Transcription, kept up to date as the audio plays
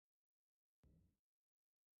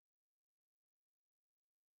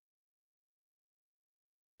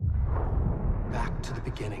to the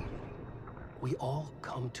beginning. We all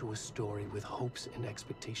come to a story with hopes and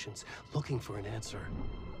expectations, looking for an answer.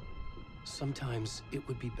 Sometimes it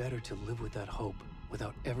would be better to live with that hope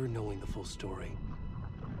without ever knowing the full story.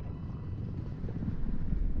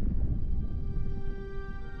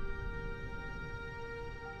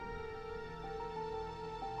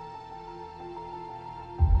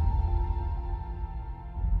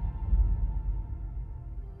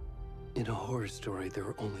 In a horror story, there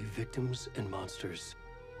are only victims and monsters.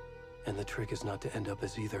 And the trick is not to end up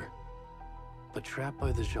as either. But trapped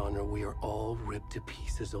by the genre, we are all ripped to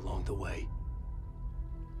pieces along the way.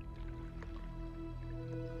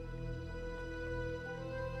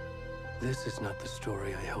 This is not the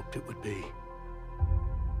story I hoped it would be.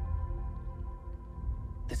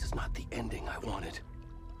 This is not the ending I wanted.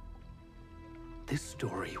 This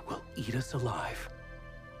story will eat us alive.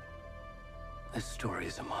 This story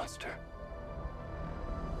is a monster.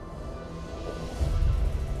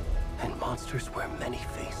 And monsters wear many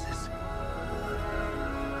faces.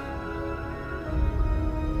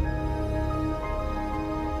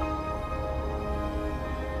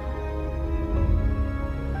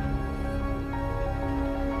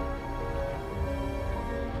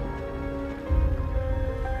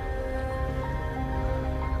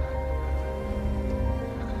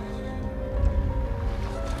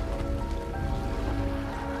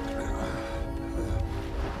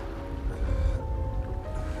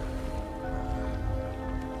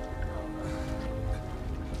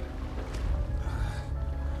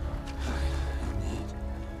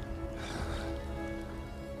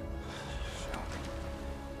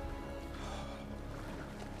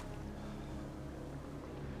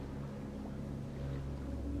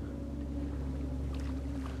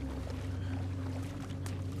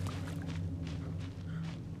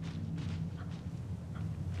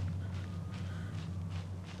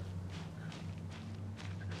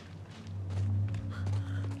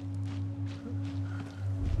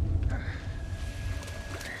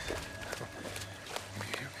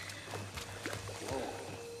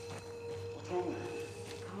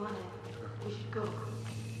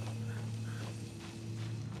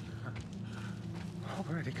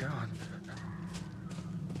 Already gone.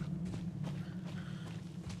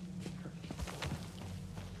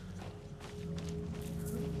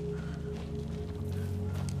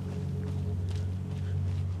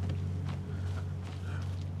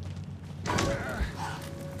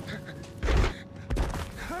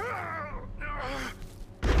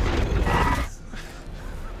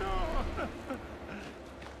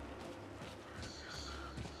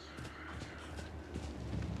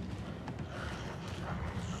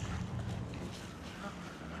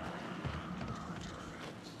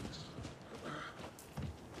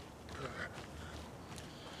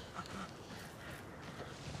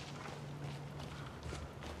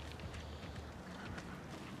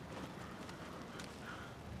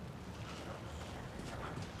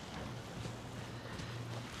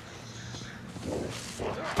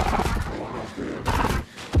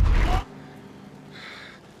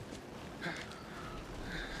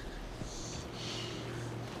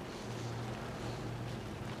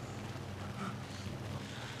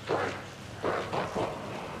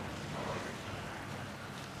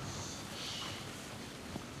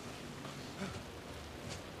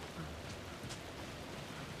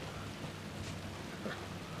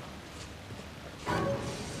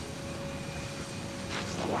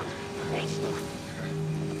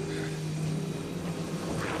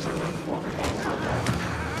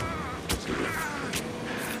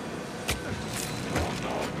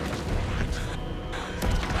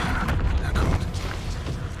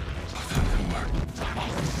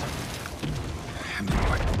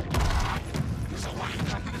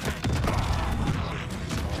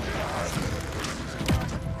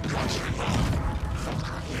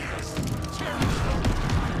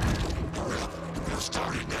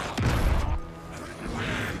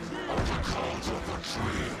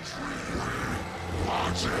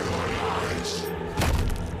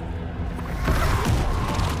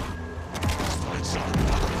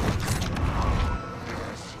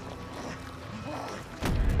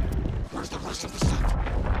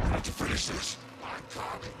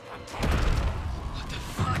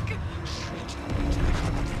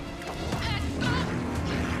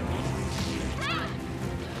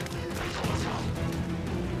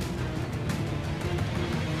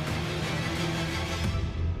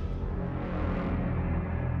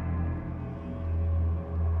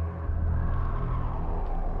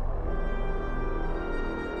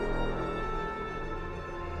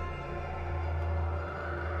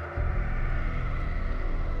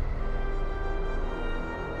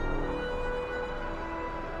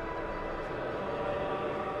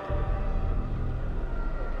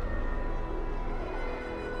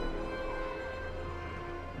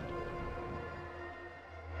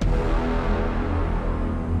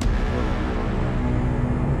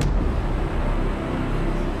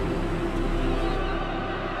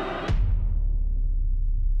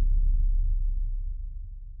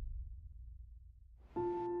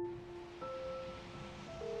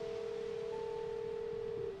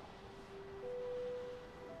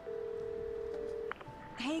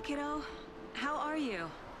 Hey, kiddo. How are you?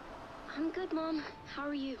 I'm good, Mom. How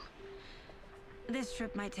are you? This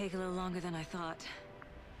trip might take a little longer than I thought.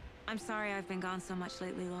 I'm sorry I've been gone so much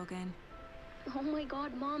lately, Logan. Oh my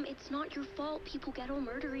god, Mom, it's not your fault people get all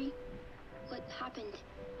murdery. What happened?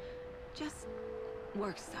 Just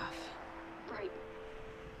work stuff. Right.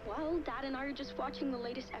 Well, Dad and I are just watching the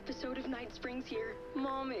latest episode of Night Springs here.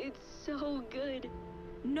 Mom, it's so good.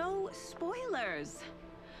 No spoilers!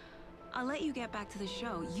 I'll let you get back to the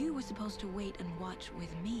show. You were supposed to wait and watch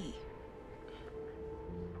with me.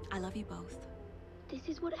 I love you both. This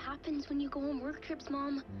is what happens when you go on work trips,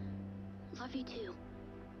 Mom. Love you too.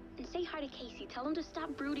 And say hi to Casey. Tell him to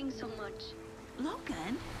stop brooding so much.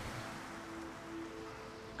 Logan?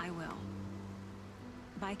 I will.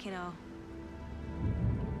 Bye, kiddo.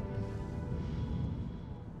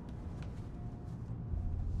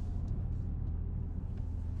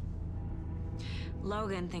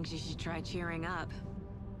 Logan thinks you should try cheering up.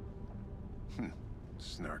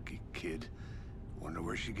 Snarky kid. Wonder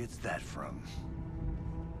where she gets that from.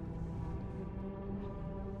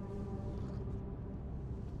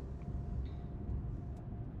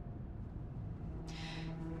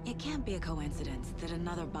 It can't be a coincidence that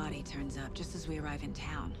another body turns up just as we arrive in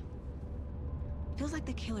town. Feels like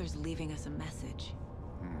the killer's leaving us a message.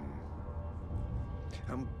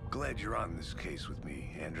 I'm glad you're on this case with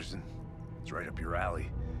me, Anderson. It's right up your alley.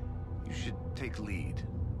 You should take lead.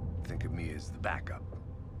 Think of me as the backup.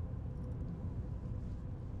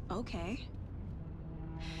 Okay.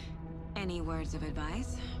 Any words of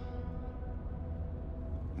advice?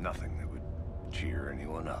 Nothing that would cheer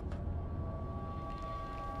anyone up.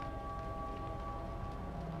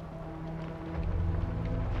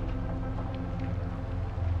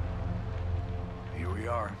 Here we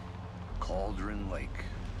are. Cauldron Lake.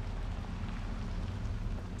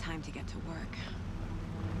 Time to get to work.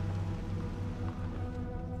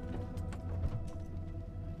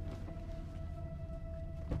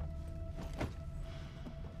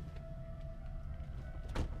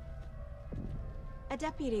 A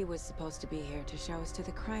deputy was supposed to be here to show us to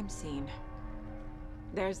the crime scene.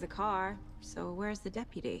 There's the car, so where's the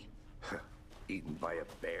deputy? Eaten by a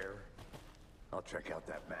bear? I'll check out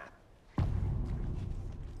that map.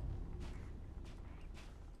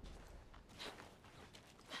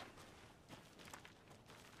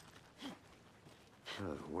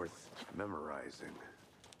 Worth memorizing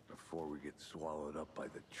before we get swallowed up by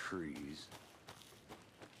the trees.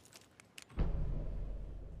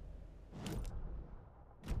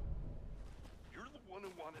 You're the one who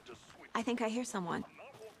wanted to switch. I think I hear someone. I'm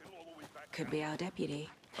not walking all the way back. Could be our deputy.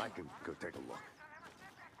 I can go take a look.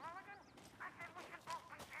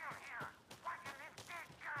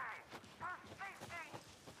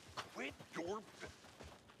 Quit your...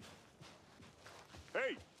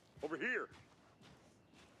 Hey, over here.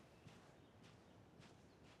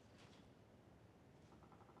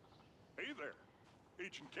 Hey there.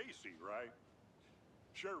 Agent Casey, right?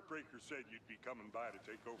 Sheriff Breaker said you'd be coming by to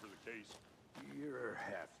take over the case. You're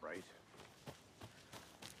half right.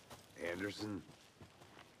 Anderson?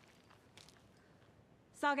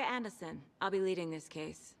 Saga Anderson. I'll be leading this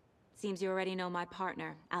case. Seems you already know my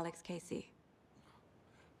partner, Alex Casey.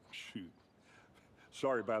 Shoot.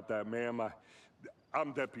 Sorry about that, ma'am.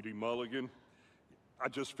 I'm Deputy Mulligan. I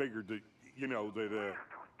just figured that, you know, that,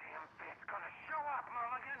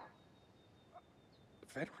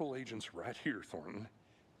 Federal agent's right here, Thornton.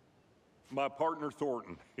 My partner,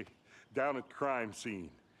 Thornton, down at the crime scene.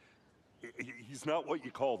 He's not what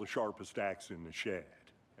you call the sharpest axe in the shed.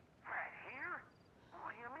 Right here?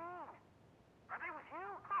 What do you mean? Are they with you?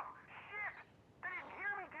 Oh, shit! They didn't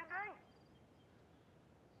hear me, did they?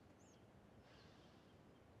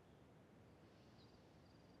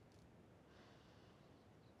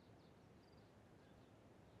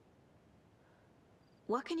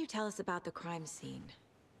 What can you tell us about the crime scene?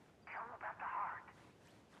 Tell them about the heart.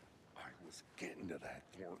 I was getting to that,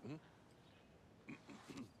 Thornton.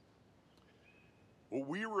 Well,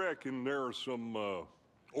 we reckon there are some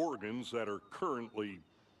organs that are currently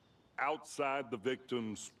outside the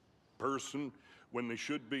victim's person when they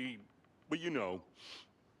should be, well, you know,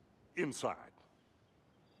 inside.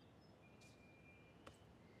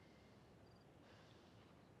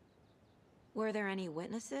 Were there any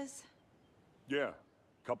witnesses? Yeah,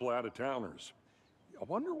 a couple out-of-towners. I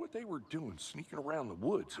wonder what they were doing sneaking around the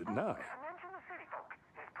woods at night. Mention the city folk.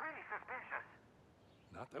 It's pretty suspicious.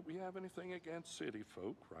 Not that we have anything against city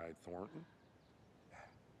folk, cried Thornton.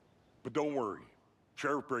 But don't worry.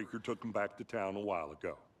 Sheriff Breaker took them back to town a while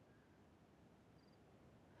ago.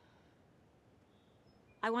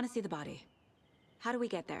 I want to see the body. How do we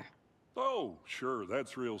get there? Oh, sure,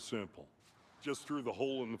 that's real simple. just through the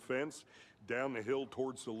hole in the fence, down the hill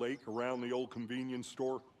towards the lake, around the old convenience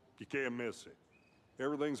store. You can't miss it.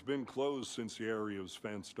 Everything's been closed since the area was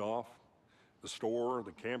fenced off. The store,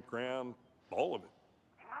 the campground, all of it.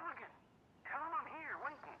 Hey, Mulligan, tell him I'm here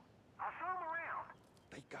waiting. I'll show him around.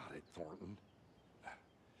 They got it, Thornton.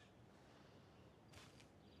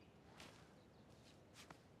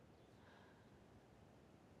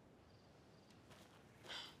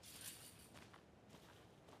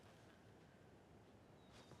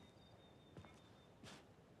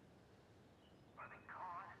 Are they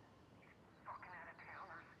gone? These fucking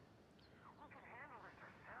out-of-towners. We can handle this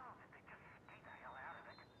ourselves if they just stay the hell out of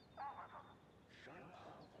it. All of them. Shut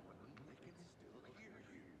up, Thornton. They can still hear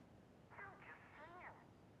you. I'm just saying.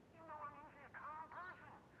 You know I'm usually a calm person.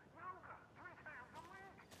 Yoga 3 times a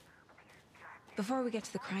week. But these goddamn... Before we get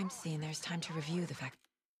to the crime scene, there's time to review the facts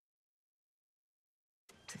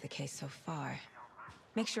of the case so far.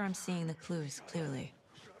 Make sure I'm seeing the clues clearly.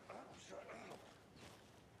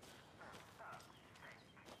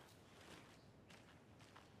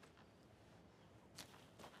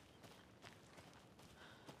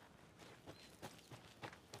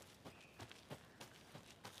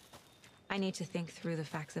 I need to think through the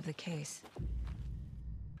facts of the case.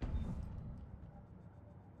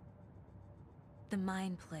 The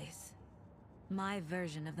Mind Place. My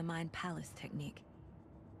version of the Mind Palace technique.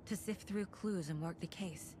 To sift through clues and work the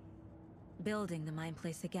case. Building the Mind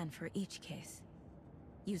Place again for each case.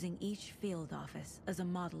 Using each field office as a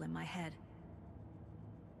model in my head.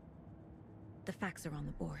 The facts are on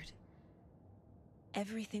the board.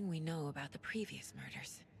 Everything we know about the previous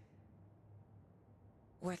murders.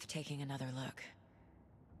 Worth taking another look.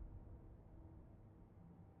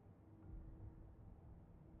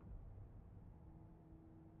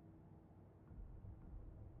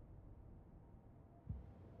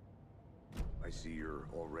 I see you're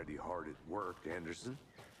already hard at work, Anderson.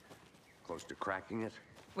 Close to cracking it?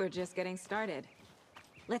 We're just getting started.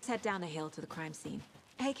 Let's head down the hill to the crime scene.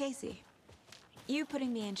 Hey, Casey. You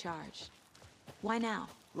putting me in charge. Why now?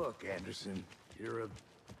 Look, Anderson, you're a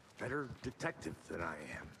better detective than I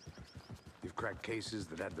am. You've cracked cases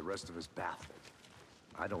that had the rest of us baffled.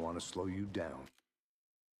 I don't want to slow you down.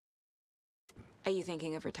 Are you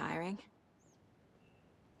thinking of retiring?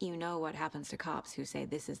 You know what happens to cops who say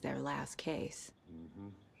this is their last case. Mm-hmm.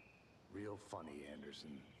 Real funny,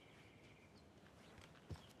 Anderson.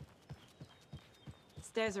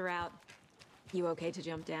 Stairs are out. You okay to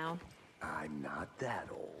jump down? I'm not that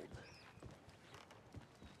old.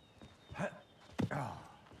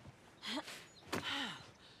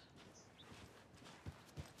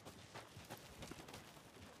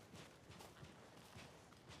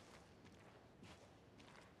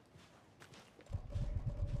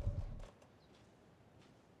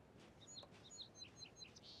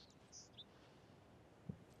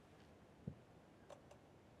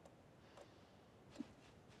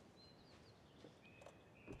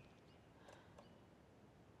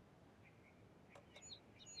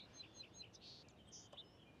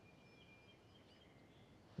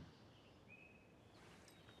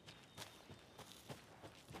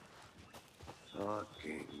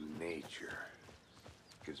 Fucking nature.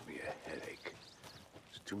 Gives me a headache.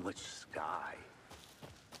 There's too much sky.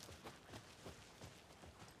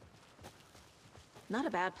 Not a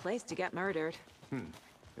bad place to get murdered.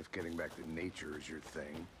 If getting back to nature is your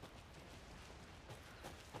thing.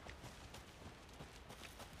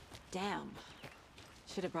 Damn.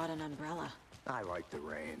 Should have brought an umbrella. I like the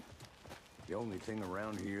rain. The only thing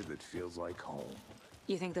around here that feels like home.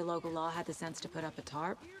 You think the local law had the sense to put up a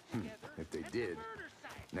tarp? If they did,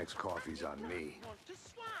 next coffee's on me.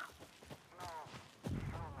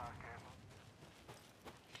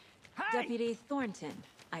 Deputy Thornton,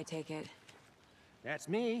 I take it. That's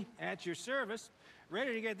me, at your service,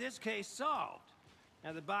 ready to get this case solved.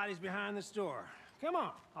 Now the body's behind the store. Come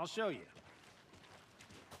on, I'll show you.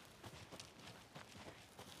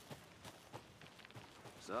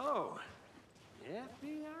 So,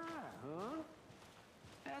 FBI, huh?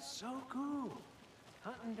 That's so cool.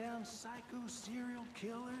 Hunting down psycho serial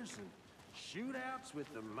killers and shootouts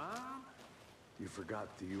with the mob. You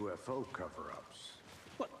forgot the UFO cover-ups.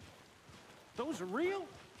 What? Those are real?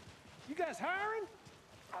 You guys hiring?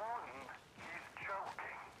 Thornton, he's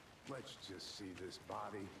joking. Let's just see this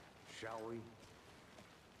body, shall we?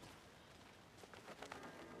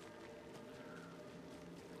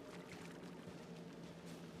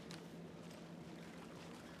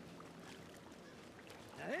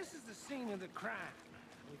 Now this is the scene of the crime.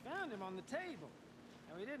 We found him on the table.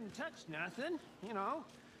 And we didn't touch nothing, you know,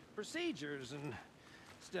 procedures and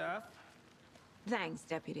stuff. Thanks,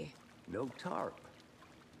 Deputy. No tarp.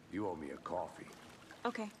 You owe me a coffee.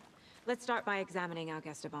 Okay, let's start by examining our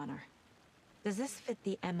guest of honor. Does this fit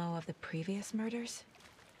the MO of the previous murders?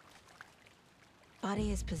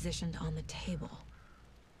 Body is positioned on the table.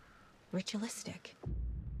 Ritualistic.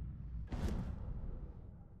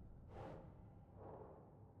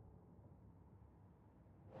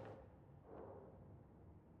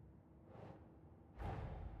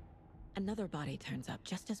 Another body turns up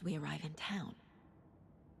just as we arrive in town.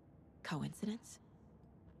 Coincidence?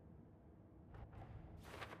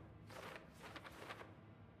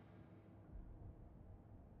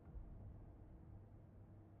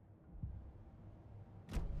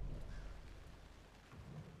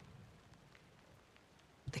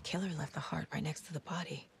 The killer left the heart right next to the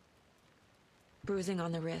body. Bruising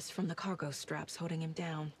on the wrist from the cargo straps holding him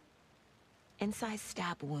down. Incised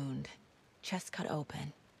stab wound. Chest cut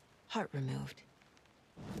open. Heart removed.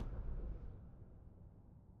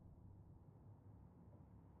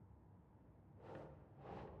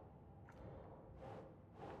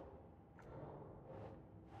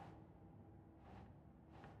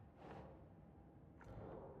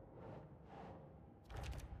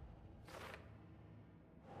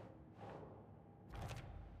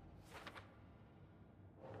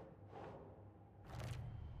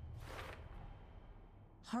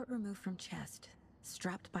 Heart removed from chest,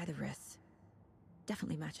 strapped by the wrists.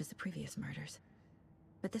 Definitely matches the previous murders.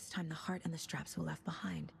 But this time the heart and the straps were left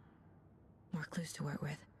behind. More clues to work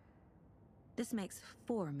with. This makes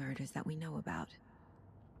 4 murders that we know about.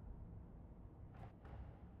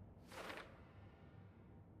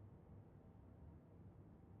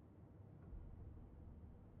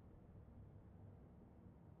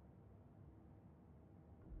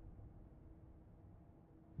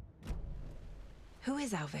 Who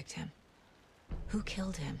is our victim? Who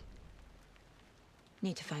killed him?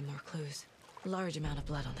 Need to find more clues. Large amount of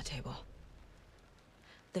blood on the table.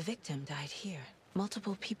 The victim died here.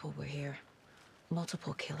 Multiple people were here.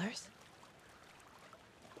 Multiple killers?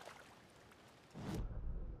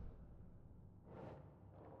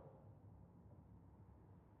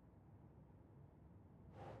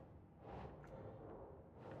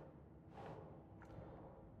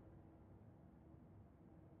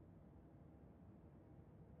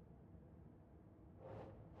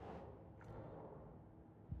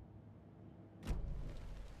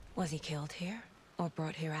 Was he killed here, or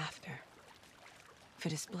brought here after? For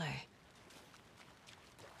display?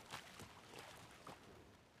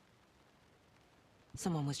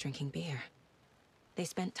 Someone was drinking beer. They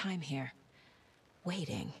spent time here,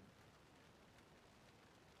 waiting.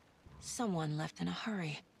 Someone left in a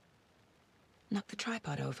hurry. Knocked the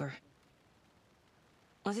tripod over.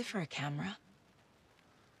 Was it for a camera?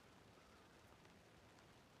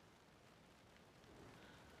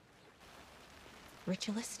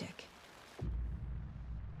 Ritualistic.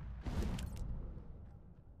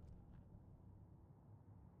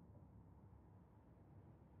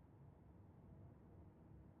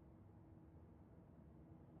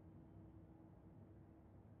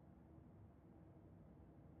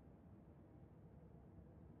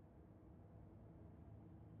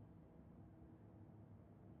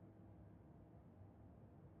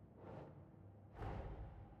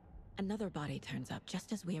 Another body turns up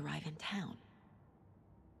just as we arrive in town.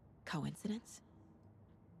 Coincidence?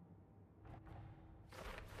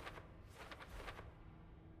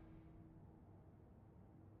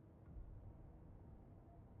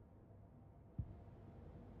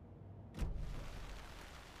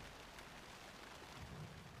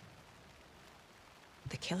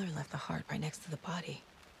 The killer left the heart right next to the body.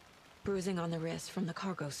 Bruising on the wrist from the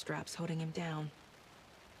cargo straps holding him down.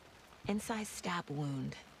 Incised stab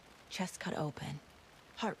wound. Chest cut open.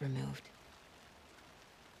 Heart removed.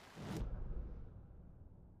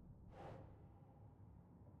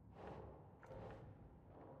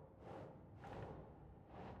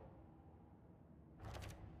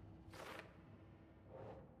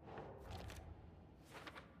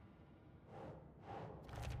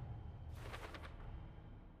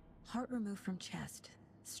 Heart removed from chest,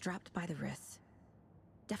 strapped by the wrists.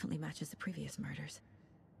 Definitely matches the previous murders.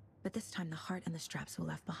 But this time the heart and the straps were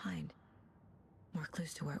left behind. More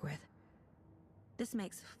clues to work with. This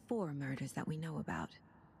makes 4 murders that we know about.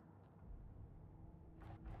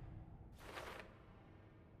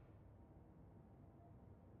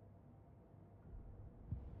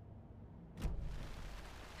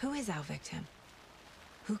 Who is our victim?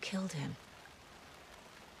 Who killed him?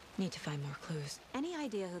 Need to find more clues. Any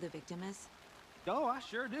idea who the victim is? Oh, I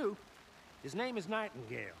sure do. His name is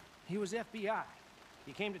Nightingale. He was FBI.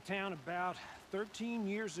 He came to town about 13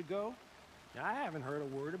 years ago. I haven't heard a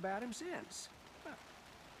word about him since. Well,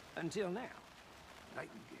 until now.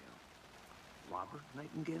 Nightingale. Robert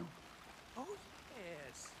Nightingale? Oh,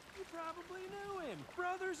 yes. You probably knew him.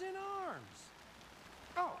 Brothers in arms.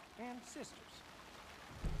 Oh, and sisters.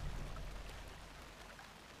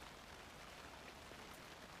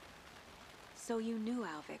 So you knew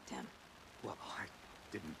our victim? Well, I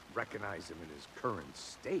didn't recognize him in his current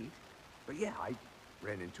state. But yeah, I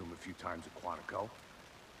ran into him a few times at Quantico.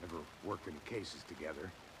 Never worked any cases together.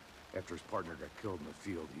 After his partner got killed in the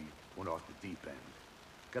field, he went off the deep end.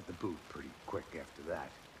 Got the boot pretty quick after that.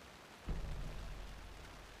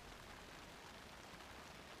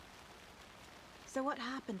 So what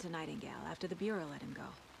happened to Nightingale after the Bureau let him go?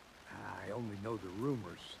 I only know the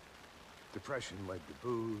rumors. Depression led to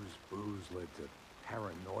booze, booze led to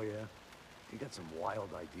paranoia. He got some wild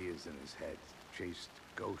ideas in his head, chased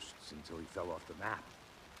ghosts until he fell off the map.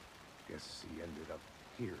 Guess he ended up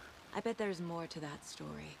here. I bet there's more to that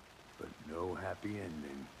story. But no happy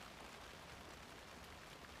ending.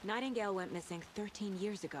 Nightingale went missing 13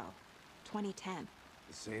 years ago, 2010.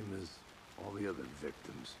 The same as all the other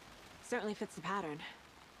victims. Certainly fits the pattern.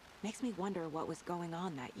 Makes me wonder what was going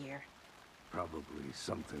on that year. Probably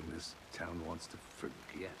something this town wants to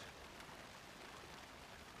forget.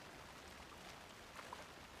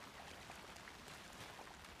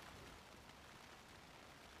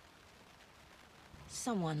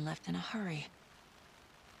 Someone left in a hurry.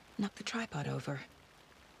 Knocked the tripod over.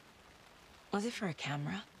 Was it for a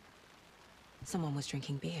camera? Someone was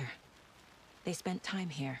drinking beer. They spent time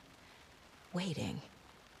here, waiting.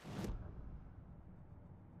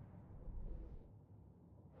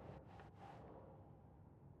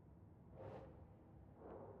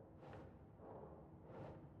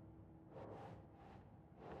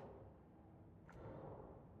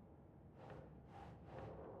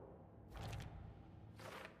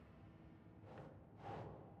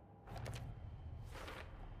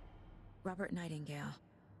 Robert Nightingale,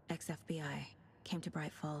 ex-FBI, came to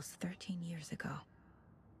Bright Falls 13 years ago.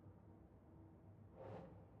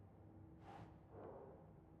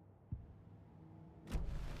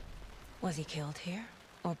 Was he killed here,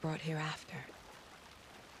 or brought here after?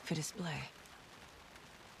 For display.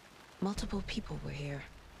 Multiple people were here.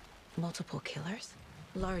 Multiple killers?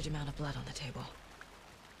 Large amount of blood on the table.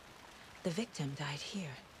 The victim died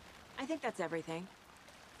here. I think that's everything.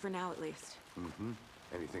 For now, at least. Mm-hmm.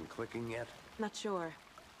 Anything clicking yet? Not sure.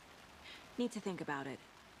 Need to think about it.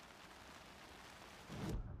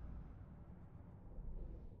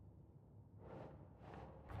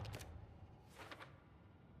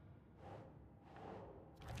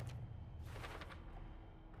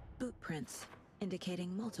 Boot prints,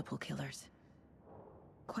 indicating multiple killers.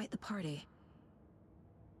 Quite the party.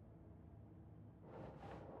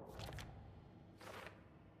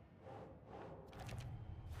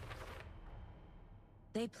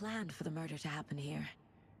 They planned for the murder to happen here,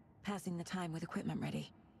 passing the time with equipment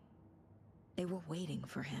ready. They were waiting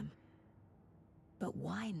for him. But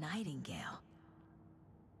why Nightingale?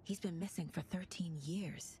 He's been missing for 13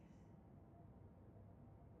 years.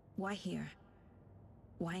 Why here?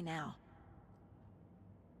 Why now?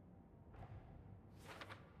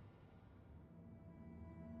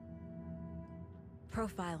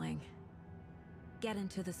 Profiling. Get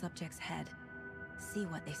into the subject's head. See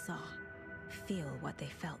what they saw. Feel what they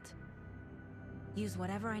felt. Use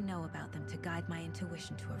whatever I know about them to guide my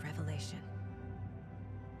intuition to a revelation.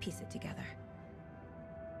 Piece it together.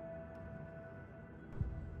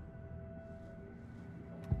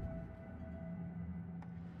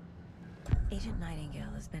 Agent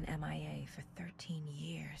Nightingale has been MIA for 13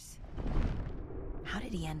 years. How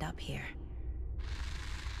did he end up here?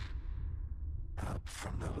 Up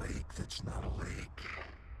from the lake that's not a lake.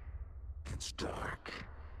 It's dark.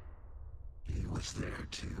 He was there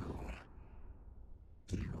too.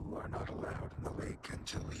 You are not allowed in the lake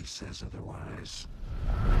until he says otherwise.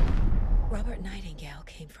 Robert Nightingale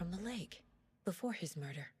came from the lake, before his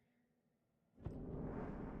murder.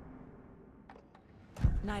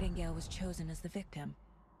 Nightingale was chosen as the victim.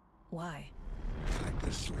 Why? Flick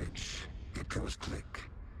the switch. It goes click.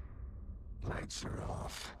 Lights are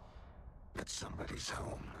off. But somebody's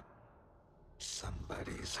home.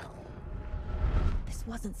 Somebody's home. This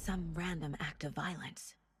wasn't some random act of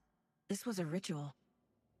violence. This was a ritual.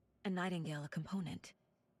 And Nightingale a component.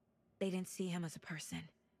 They didn't see him as a person.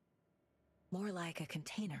 More like a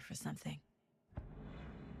container for something.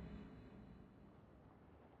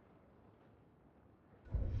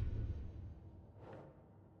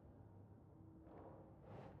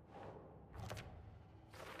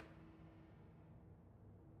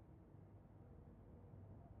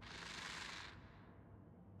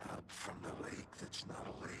 Up from the lake that's not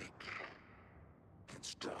a lake.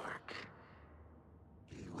 It's dark.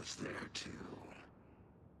 He was there too.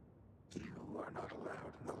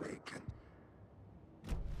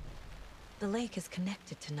 The lake is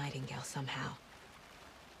connected to Nightingale somehow.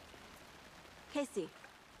 Casey,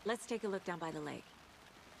 let's take a look down by the lake.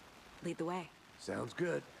 Lead the way. Sounds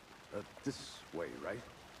good. This way, right?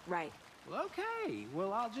 Right. Well, okay.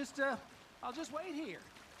 Well, I'll just wait here.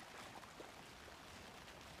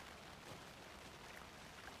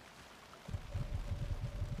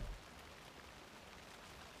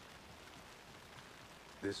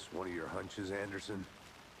 This one of your hunches, Anderson?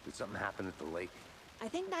 Did something happen at the lake? I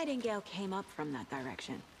think Nightingale came up from that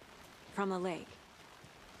direction. From the lake.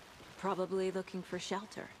 Probably looking for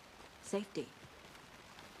shelter. Safety.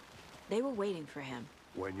 They were waiting for him.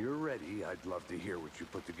 When you're ready, I'd love to hear what you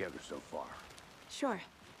put together so far. Sure.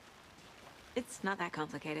 It's not that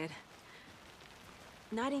complicated.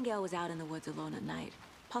 Nightingale was out in the woods alone at night,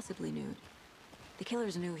 possibly nude. The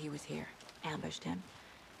killers knew he was here, ambushed him,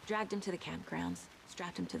 dragged him to the campgrounds,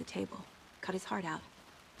 strapped him to the table, cut his heart out.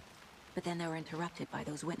 But then they were interrupted by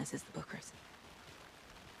those witnesses, the Bookers.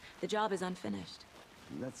 The job is unfinished.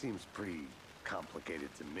 That seems pretty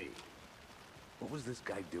complicated to me. What was this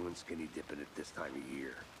guy doing skinny dipping at this time of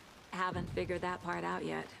year? Haven't figured that part out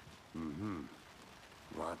yet. Mm-hmm.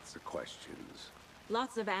 Lots of questions.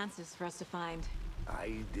 Lots of answers for us to find.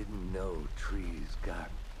 I didn't know trees got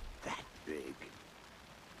that big.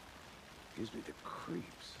 Gives me the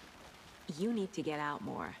creeps. You need to get out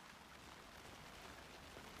more.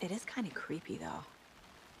 It is kind of creepy, though.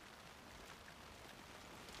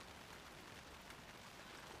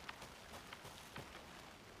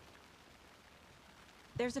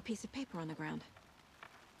 There's a piece of paper on the ground.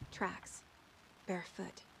 Tracks.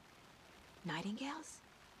 Barefoot. Nightingales?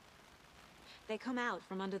 They come out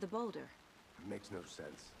from under the boulder. It makes no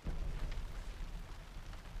sense.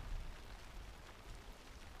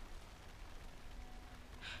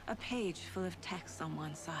 A page full of text on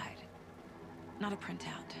one side. Not a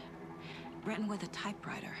printout. Written with a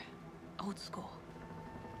typewriter. Old school.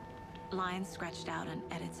 Lines scratched out and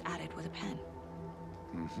edits added with a pen.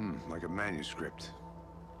 Mm-hmm. Like a manuscript.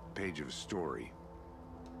 Page of a story.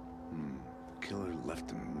 Killer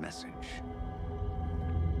left a message.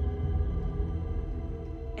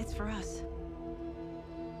 It's for us.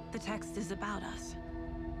 The text is about us.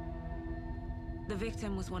 The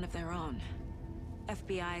victim was one of their own.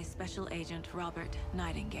 FBI Special Agent Robert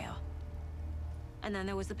Nightingale. And then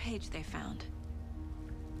there was the page they found.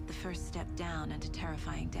 The first step down into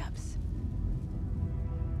terrifying depths.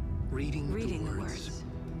 Reading the words.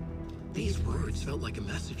 These words felt like a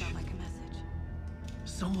message. Felt like a message.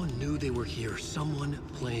 Someone knew they were here. Someone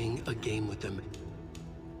playing a game with them.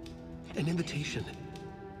 An invitation.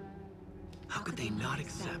 How could they not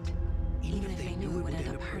accept? Even if they knew it would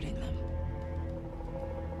end up hurting them.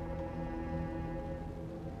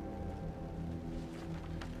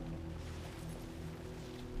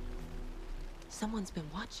 Someone's been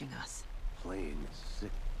watching us. Playing a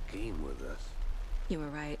sick game with us. You were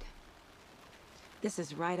right. This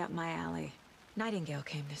is right up my alley. Nightingale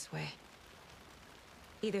came this way.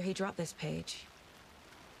 Either he dropped this page,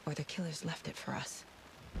 or the killers left it for us.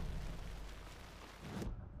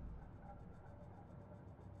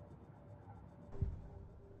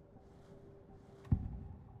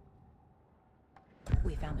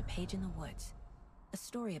 We found a page in the woods. A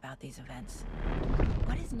story about these events.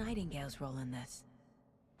 What is Nightingale's role in this?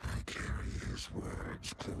 I carry his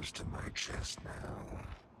words close to my chest now.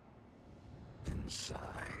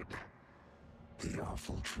 Inside, the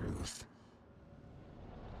awful truth.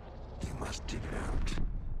 You must dig it out.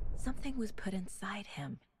 Something was put inside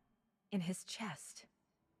him. In his chest.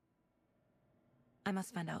 I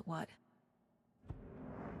must find out what.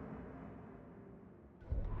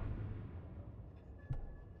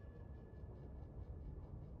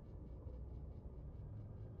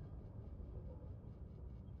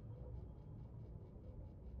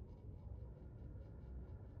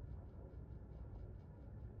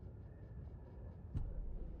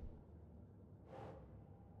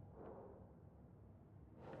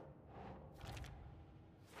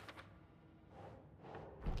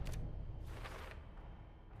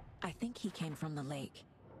 I think he came from the lake.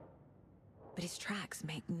 But his tracks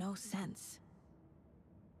make no sense.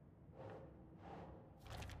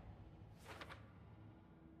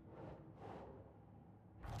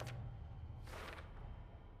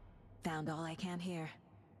 Found all I can here.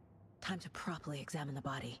 Time to properly examine the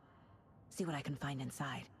body. See what I can find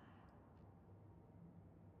inside.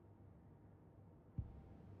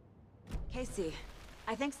 Casey,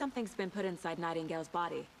 I think something's been put inside Nightingale's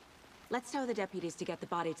body. Let's tell the deputies to get the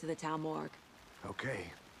body to the town morgue. Okay.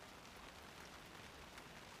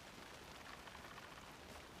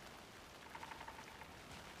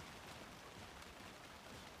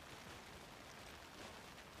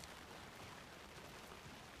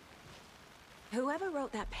 Whoever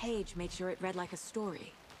wrote that page made sure it read like a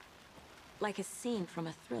story. Like a scene from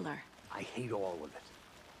a thriller. I hate all of it.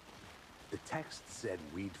 The text said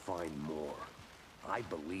we'd find more. I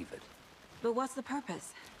believe it. But what's the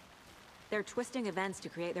purpose? They're twisting events to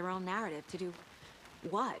create their own narrative to do...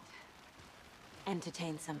 what?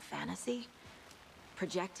 Entertain some fantasy?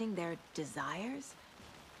 Projecting their desires?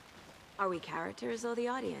 Are we characters or the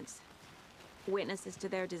audience? Witnesses to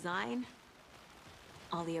their design?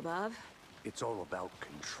 All the above? It's all about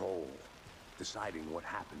control. Deciding what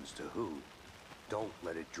happens to who. Don't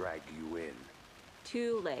let it drag you in.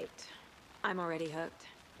 Too late. I'm already hooked.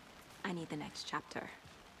 I need the next chapter.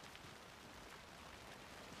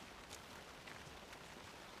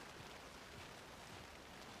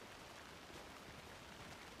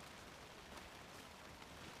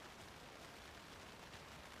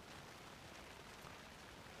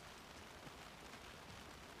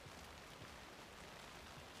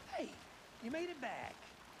 Hey, you made it back.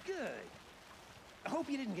 Good. I hope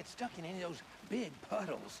you didn't get stuck in any of those big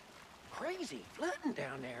puddles. Crazy flooding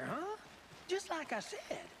down there, huh? Just like I said.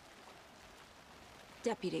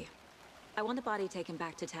 Deputy, I want the body taken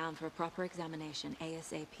back to town for a proper examination,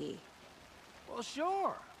 ASAP. Well,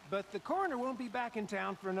 sure. But the coroner won't be back in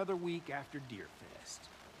town for another week after Deerfest.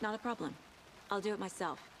 Not a problem. I'll do it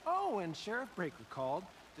myself. Oh, and Sheriff Breaker called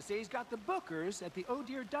to say he's got the Bookers at the Oh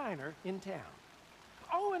Dear Diner in town.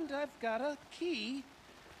 Oh, and I've got a key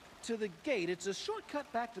to the gate. It's a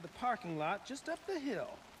shortcut back to the parking lot just up the hill.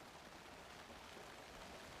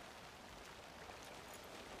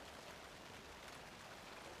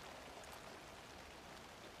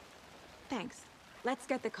 Thanks. Let's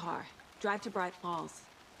get the car, drive to Bright Falls,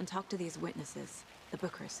 and talk to these witnesses, the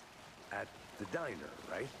Bookers. At the diner,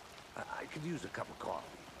 right? I could use a cup of coffee.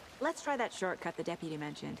 Let's try that shortcut the deputy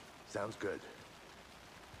mentioned. Sounds good.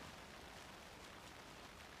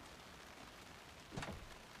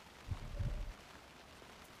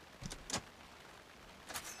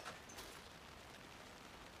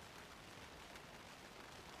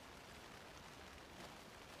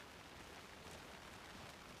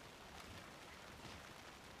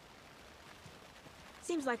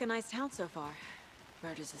 Seems like a nice town so far.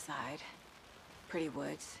 Murders aside. Pretty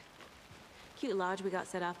woods. Cute lodge we got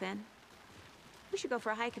set up in. We should go for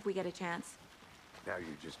a hike if we get a chance. Now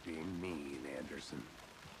you're just being mean, Anderson.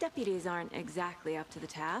 Deputies aren't exactly up to the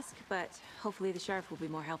task, but hopefully the sheriff will be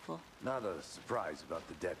more helpful. Not a surprise about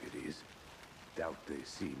the deputies. Doubt they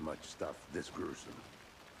see much stuff this gruesome.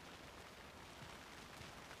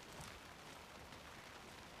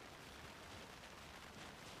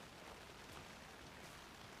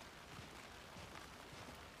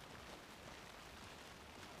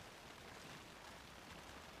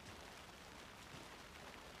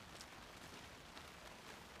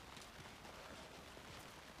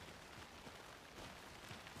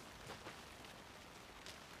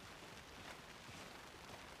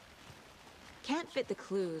 Can't fit the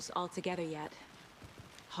clues all together yet.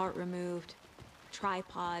 Heart removed,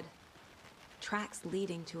 tripod, tracks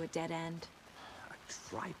leading to a dead end. A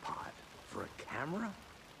tripod? For a camera?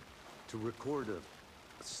 To record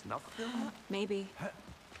a snuff film? Maybe.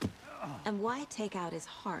 And why take out his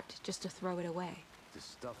heart just to throw it away? To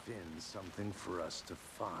stuff in something for us to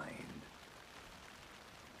find.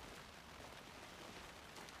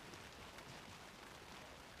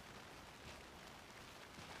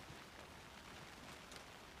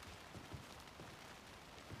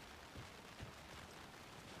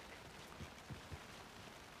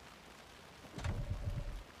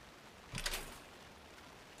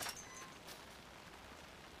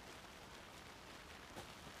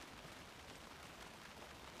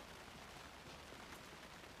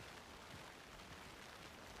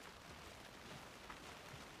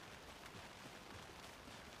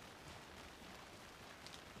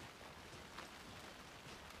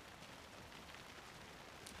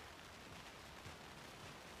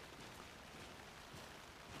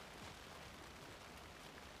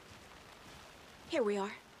 Here we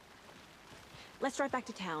are. Let's drive back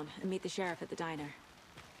to town and meet the sheriff at the diner.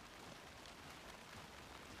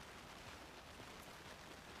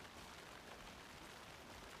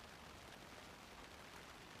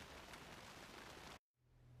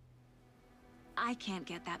 I can't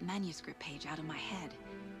get that manuscript page out of my head.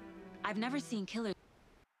 I've never seen killers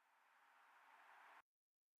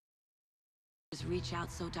reach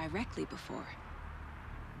out so directly before.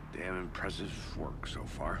 Damn impressive work so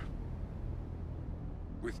far.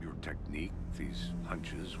 With your technique, these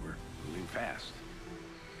hunches were moving fast.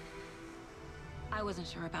 I wasn't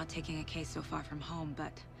sure about taking a case so far from home,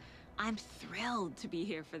 but I'm thrilled to be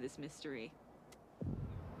here for this mystery.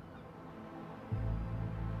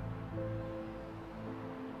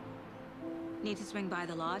 Need to swing by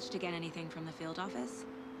the lodge to get anything from the field office?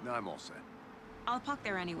 No, I'm all set. I'll park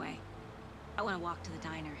there anyway. I want to walk to the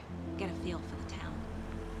diner, get a feel for the town.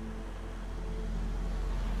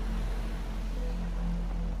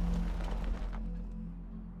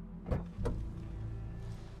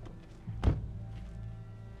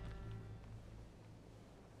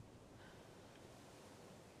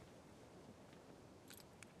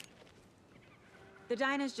 The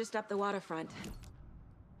diner's just up the waterfront.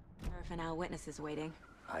 Sheriff and our witnesses waiting.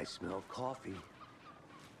 I smell coffee.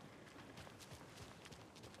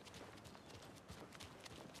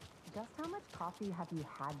 Just how much coffee have you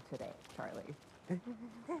had today, Charlie?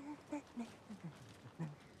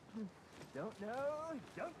 Don't know,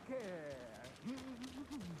 don't care.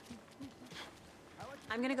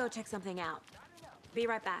 I'm gonna go check something out. Be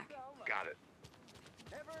right back. Got it.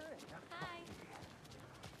 Never enough. Hi.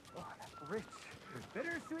 Oh, that rich,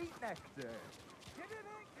 bittersweet nectar. Get it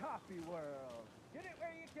in coffee world. Get it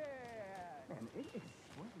where you can. And it is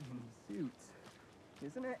sweaty in these suits,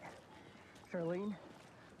 isn't it? Charlene,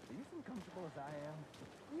 are you as comfortable as I am?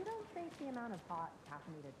 You don't think the amount of hot,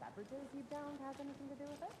 caffeinated beverages you downed has anything to do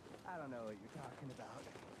with it? I don't know what you're talking about.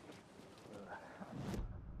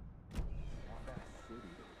 Wabash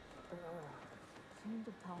City. Change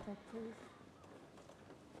of topic, please.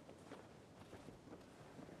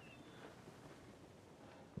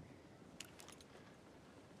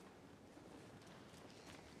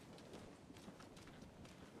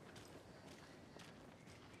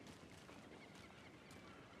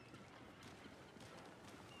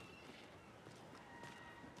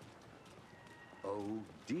 Oh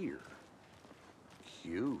dear.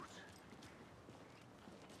 Cute.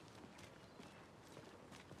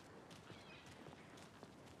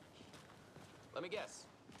 Let me guess.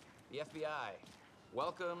 The FBI.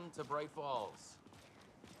 Welcome to Bright Falls.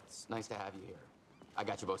 It's nice to have you here. I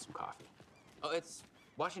got you both some coffee. Oh, it's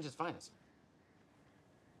Washington's finest.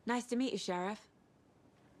 Nice to meet you, Sheriff.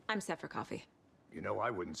 I'm set for coffee. You know, I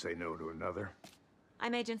wouldn't say no to another.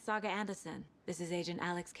 I'm Agent Saga Anderson. This is Agent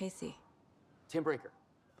Alex Casey. Tim Breaker.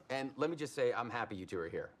 And let me just say, I'm happy you two are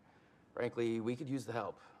here. Frankly, we could use the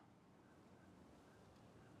help.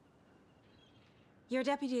 Your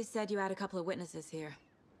deputies said you had a couple of witnesses here.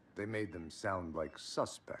 They made them sound like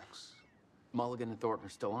suspects. Mulligan and Thornton are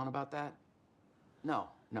still on about that? No,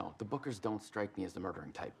 the Bookers don't strike me as the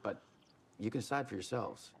murdering type, but you can decide for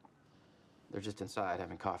yourselves. They're just inside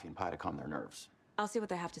having coffee and pie to calm their nerves. I'll see what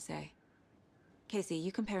they have to say. Casey,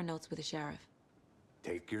 you compare notes with the sheriff.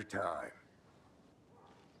 Take your time.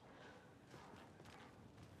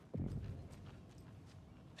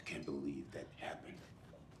 I can't believe that happened.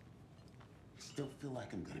 I still feel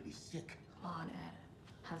like I'm gonna be sick. Come on, Ed.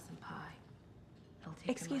 Have some pie. I'll take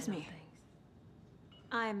Excuse your me. mind on things.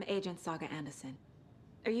 I'm Agent Saga Anderson.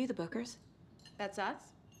 Are you the Bookers? That's us.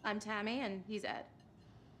 I'm Tammy, and he's Ed.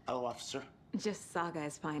 Hello, officer. Just Saga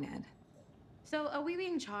is fine, Ed. So, are we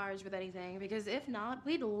being charged with anything? Because if not,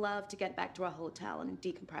 we'd love to get back to our hotel and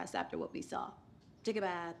decompress after what we saw. Take a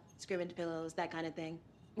bath, scream into pillows, that kind of thing.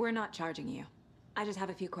 We're not charging you. I just have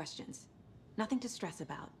a few questions. Nothing to stress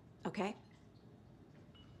about, okay?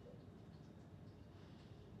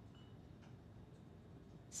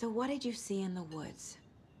 So what did you see in the woods?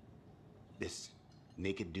 This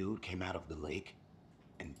naked dude came out of the lake,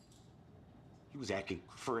 and he was acting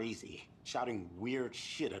crazy, shouting weird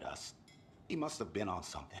shit at us. He must have been on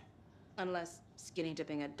something. Unless skinny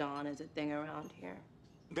dipping at dawn is a thing around here.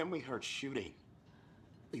 Then we heard shooting.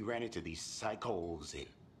 We ran into these psychos in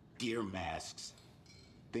deer masks.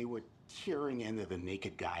 They were tearing into the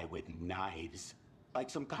naked guy with knives, like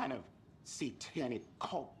some kind of satanic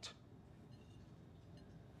cult.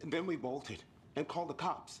 And then we bolted and called the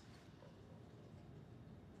cops.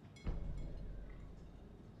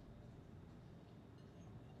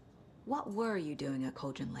 What were you doing at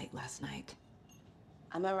Cogent Lake last night?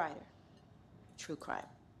 I'm a writer. True crime.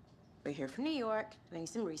 We're here from New York, doing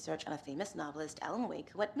some research on a famous novelist, Alan Wake,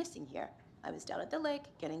 who went missing here. I was down at the lake,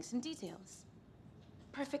 getting some details.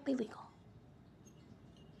 Perfectly legal.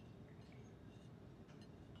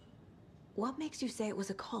 What makes you say it was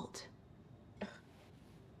a cult?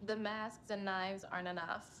 The masks and knives aren't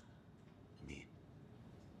enough.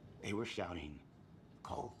 They were shouting,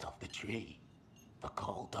 "Cult of the tree, the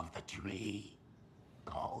cult of the tree,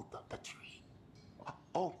 cult of the tree."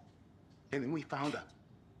 Oh, and then we found her.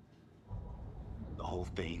 The whole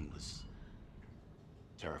thing was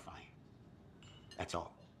terrifying. That's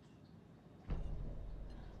all.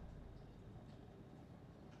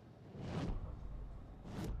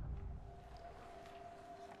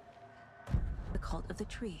 The cult of the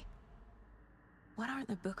tree. What aren't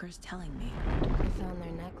the Bookers telling me? I found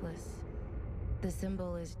their necklace. The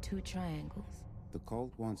symbol is 2 triangles. The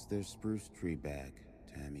cult wants their spruce tree back,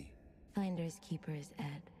 Tammy. Finders keepers,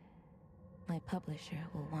 Ed. My publisher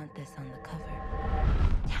will want this on the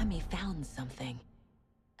cover. Tammy found something.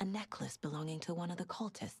 A necklace belonging to one of the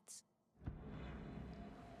cultists.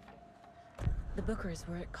 The Bookers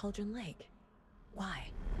were at Cauldron Lake. Why?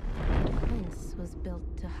 The fence was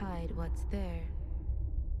built to hide what's there.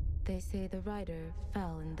 They say the rider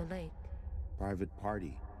fell in the lake. Private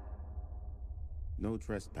party. No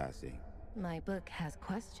trespassing. My book has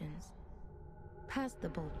questions. Past the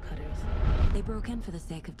bolt cutters. They broke in for the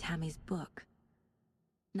sake of Tammy's book.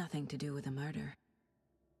 Nothing to do with the murder.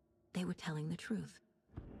 They were telling the truth.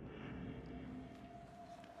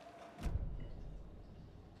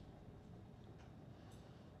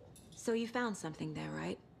 So you found something there,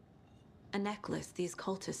 right? A necklace these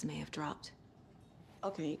cultists may have dropped.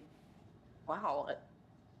 Okay. Wow.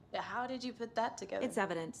 How did you put that together? It's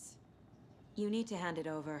evidence. You need to hand it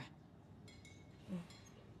over.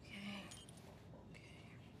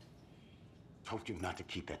 Told you not to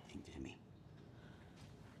keep that thing, Tammy.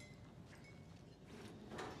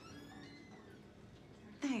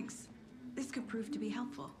 Thanks. This could prove to be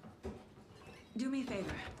helpful. Do me a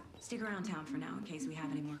favor. Stick around town for now in case we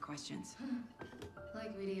have any more questions.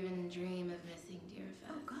 Like we'd even dream of missing Deerfest.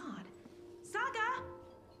 Oh, God. Saga!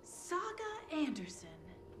 Saga Anderson.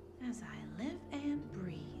 As I live and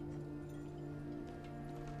breathe.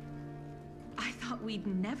 I thought we'd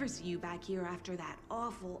never see you back here after that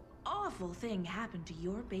awful, awful thing happened to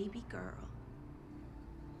your baby girl.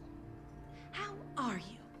 How are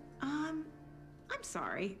you? I'm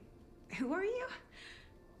sorry. Who are you?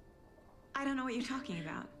 I don't know what you're talking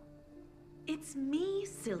about. It's me,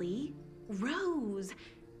 silly. Rose.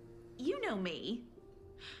 You know me.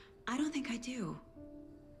 I don't think I do.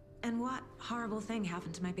 And what horrible thing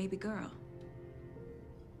happened to my baby girl?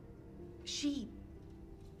 She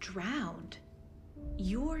drowned.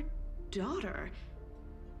 Your daughter.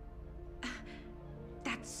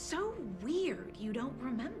 That's so weird you don't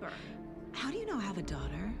remember. How do you know I have a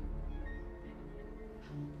daughter?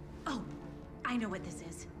 Oh, I know what this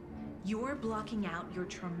is. You're blocking out your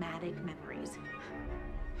traumatic memories.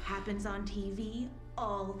 Happens on TV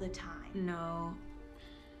all the time. No.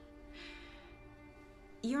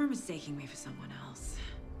 You're mistaking me for someone else.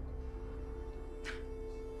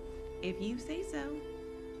 If you say so.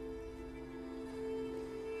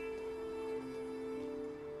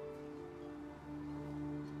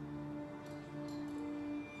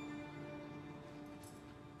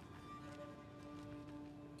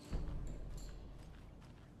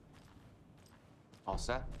 All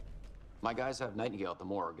set? My guys have Nightingale at the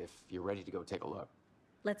morgue if you're ready to go take a look.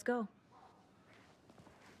 Let's go.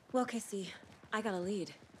 Well, Casey, I got a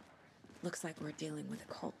lead. Looks like we're dealing with a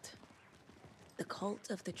cult. The cult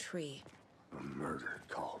of the tree. A murder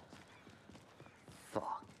cult.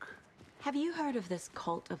 Fuck. Have you heard of this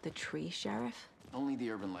cult of the tree, Sheriff? Only the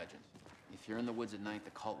urban legend. If you're in the woods at night,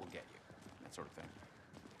 the cult will get you. That sort of thing.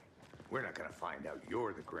 We're not gonna find out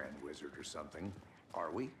you're the Grand Wizard or something,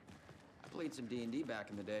 are we? I played some D&D back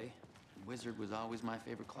in the day. Wizard was always my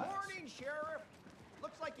favorite class. Morning, Sheriff.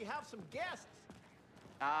 Looks like you have some guests.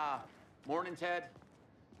 Ah, morning, Ted.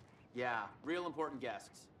 Yeah, real important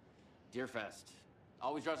guests. Deerfest.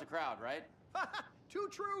 Always draws a crowd, right? Too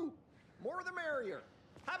true. More the merrier.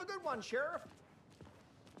 Have a good one, Sheriff.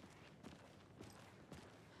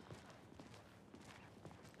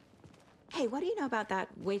 Hey, what do you know about that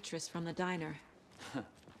waitress from the diner?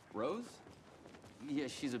 Rose? Yeah,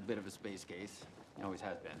 she's a bit of a space case. Always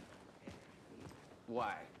has been.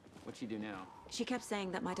 Why? What'd she do now? She kept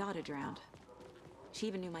saying that my daughter drowned. She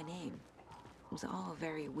even knew my name. It was all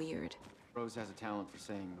very weird. Rose has a talent for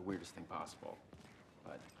saying the weirdest thing possible.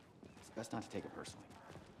 But it's best not to take it personally.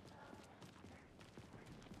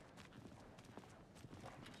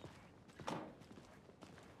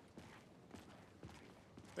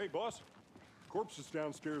 Hey, boss. Corpse is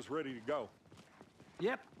downstairs ready to go.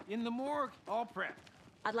 Yep, in the morgue, all prepped.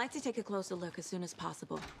 I'd like to take a closer look as soon as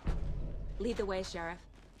possible. Lead the way, Sheriff.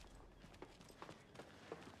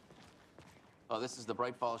 Oh, this is the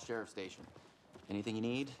Bright Falls Sheriff Station. Anything you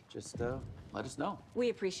need, just let us know. We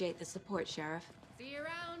appreciate the support, Sheriff. See you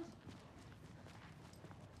around.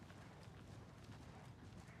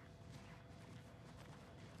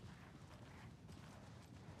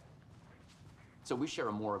 So we share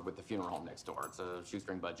a morgue with the funeral home next door. It's a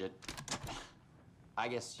shoestring budget. I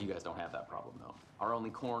guess you guys don't have that problem, though. Our only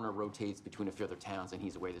coroner rotates between a few other towns, and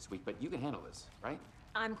he's away this week, but you can handle this, right?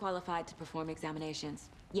 I'm qualified to perform examinations.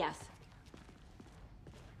 Yes.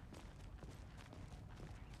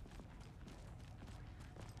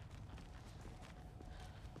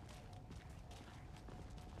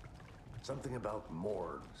 Something about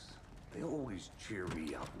morgues. They always cheer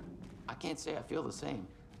me up. I can't say I feel the same.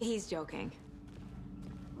 He's joking.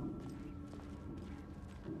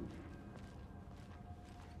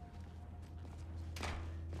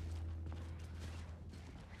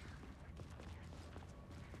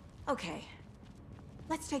 Okay.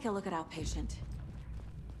 Let's take a look at outpatient.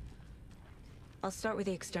 I'll start with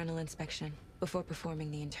the external inspection before performing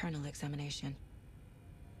the internal examination.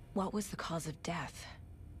 What was the cause of death?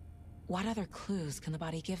 What other clues can the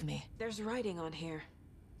body give me? There's writing on here.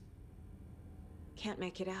 Can't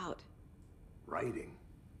make it out. Writing?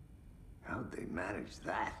 How'd they manage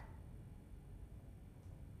that?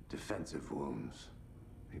 Defensive wounds.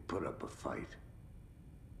 He put up a fight.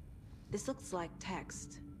 This looks like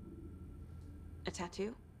text. A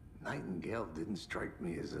tattoo? Nightingale didn't strike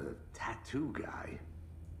me as a tattoo guy.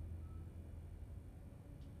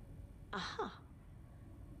 Aha.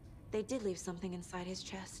 They did leave something inside his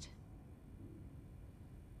chest.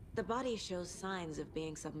 The body shows signs of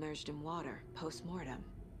being submerged in water post-mortem.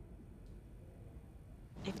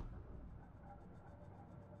 If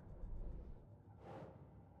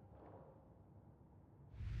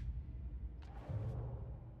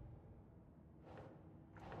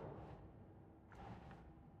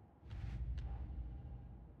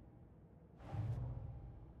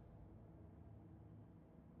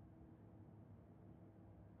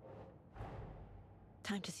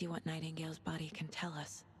time to see what Nightingale's body can tell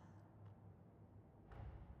us.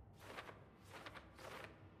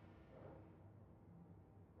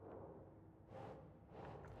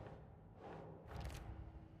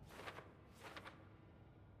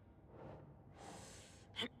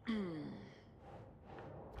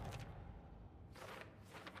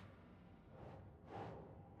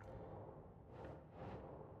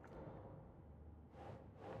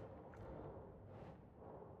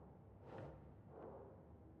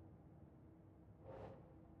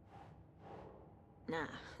 Nah.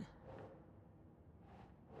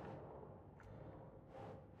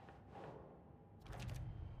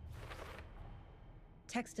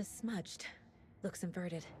 Text is smudged. Looks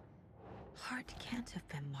inverted. Heart can't have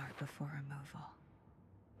been marked before removal.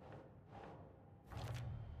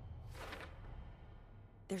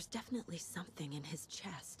 There's definitely something in his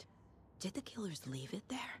chest. Did the killers leave it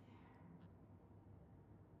there?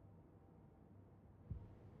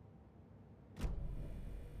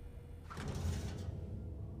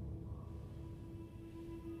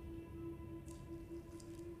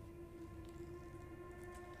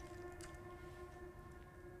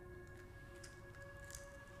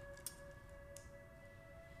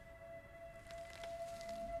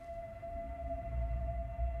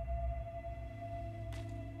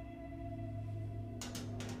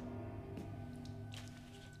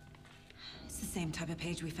 Same type of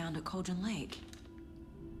page we found at Cauldron Lake.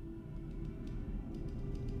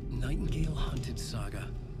 Nightingale hunted Saga.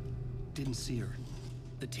 Didn't see her.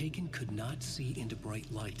 The Taken could not see into bright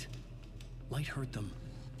light. Light hurt them,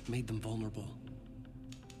 made them vulnerable.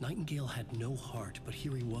 Nightingale had no heart, but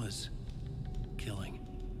here he was, killing.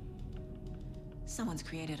 Someone's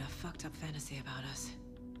created a fucked up fantasy about us.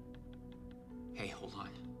 Hey, hold on.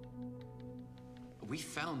 We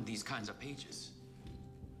found these kinds of pages.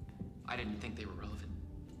 I didn't think they were relevant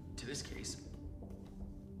to this case.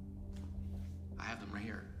 I have them right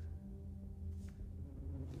here.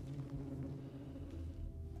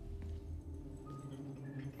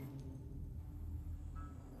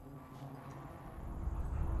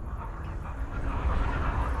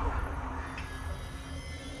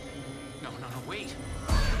 No, wait.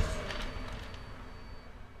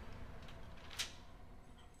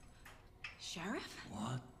 Sheriff?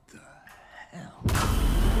 What the hell?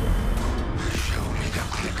 Show me the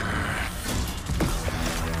clicker.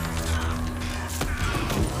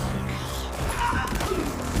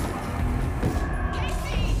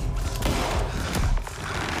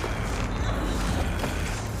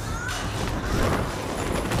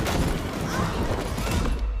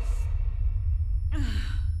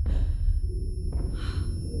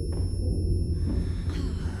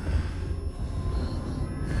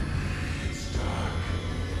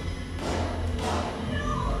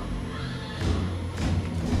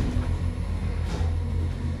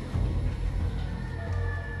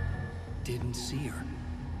 Didn't see her.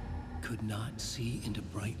 Could not see into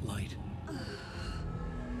bright light.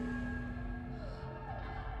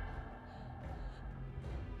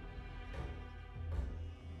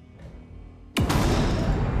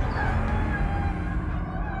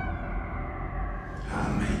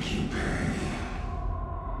 I'll make you pay.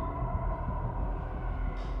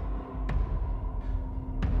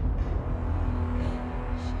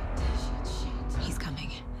 He's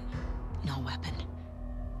coming.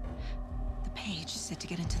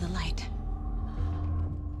 get into the light.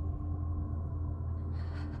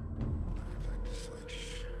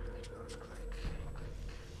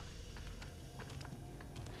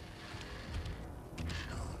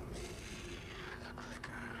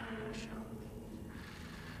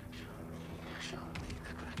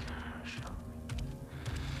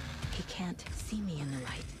 He can't see me in the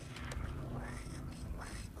light.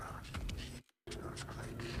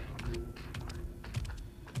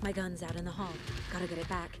 My gun's out in the hall. Gotta get it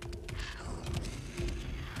back.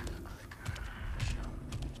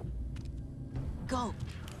 Go!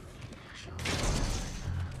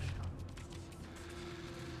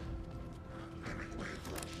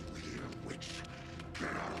 Get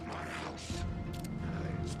out of my house.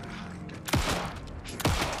 Hides behind it.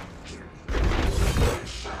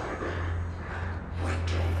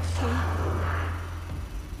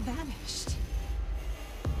 Vanished.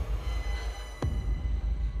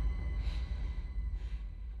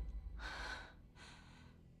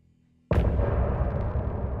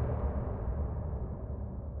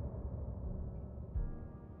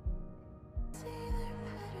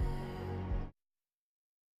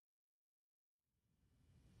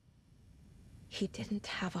 He didn't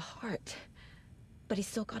have a heart, but he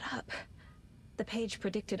still got up. The page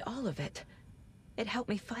predicted all of it. It helped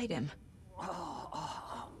me fight him.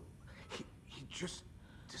 He just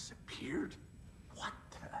disappeared? What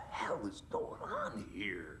the hell is going on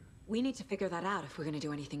here? We need to figure that out if we're gonna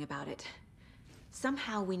do anything about it.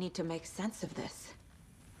 Somehow we need to make sense of this.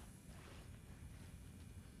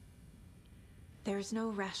 There's no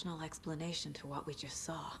rational explanation to what we just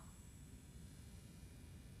saw.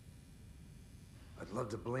 I'd love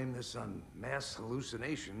to blame this on mass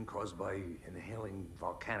hallucination caused by inhaling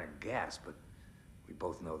volcanic gas, but we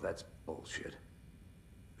both know that's bullshit.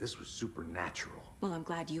 This was supernatural. Well, I'm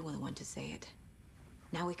glad you were the one to say it.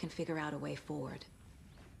 Now we can figure out a way forward.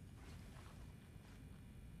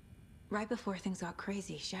 Right before things got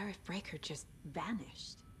crazy, Sheriff Breaker just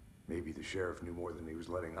vanished. Maybe the sheriff knew more than he was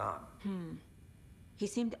letting on. He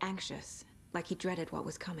seemed anxious, like he dreaded what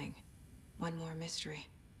was coming. One more mystery.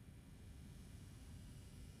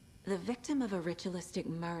 The victim of a ritualistic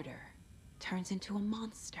murder turns into a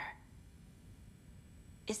monster.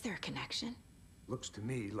 Is there a connection? Looks to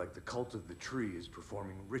me like the cult of the tree is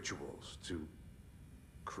performing rituals to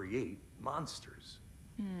create monsters.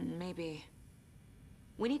 Maybe.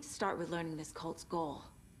 We need to start with learning this cult's goal,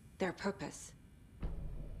 their purpose.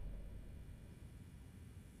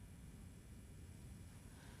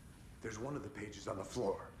 There's one of the pages on the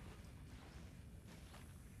floor.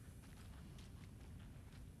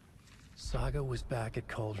 Saga was back at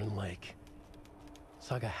Cauldron Lake.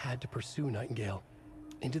 Saga had to pursue Nightingale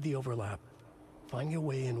into the overlap. Finding a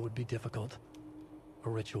way in would be difficult. A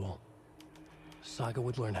ritual. Saga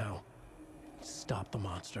would learn how. Stop the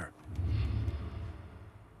monster.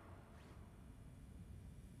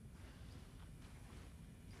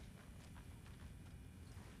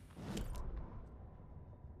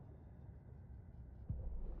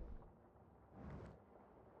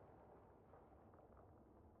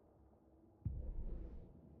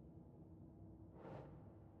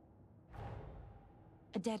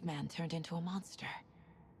 A dead man turned into a monster.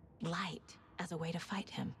 Light as a way to fight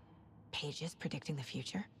him. Pages predicting the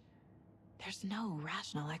future. There's no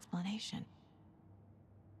rational explanation.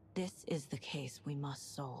 This is the case we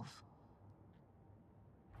must solve.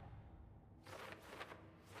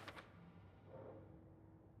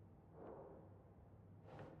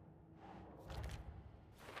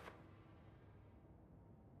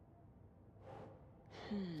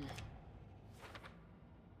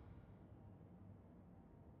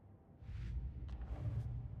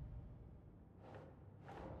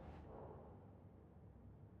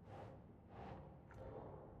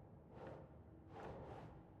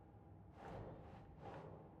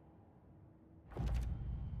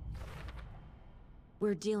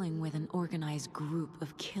 We're dealing with an organized group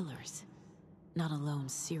of killers, not a lone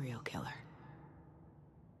serial killer.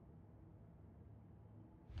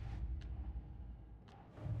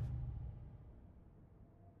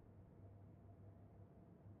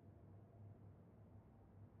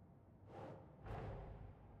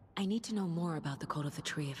 I need to know more about the Cult of the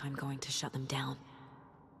Tree if I'm going to shut them down.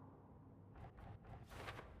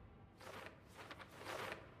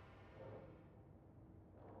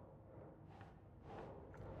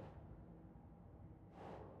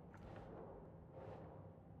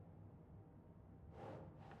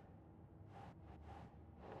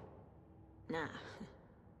 Nah.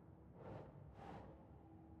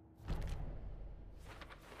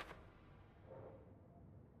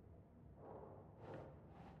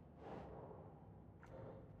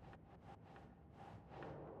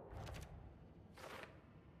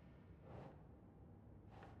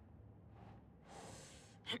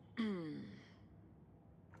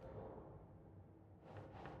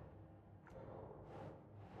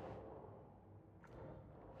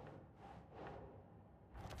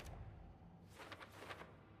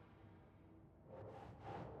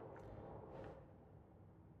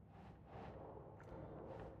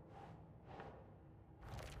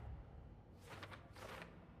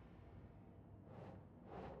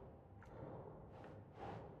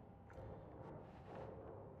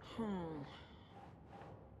 Ugh.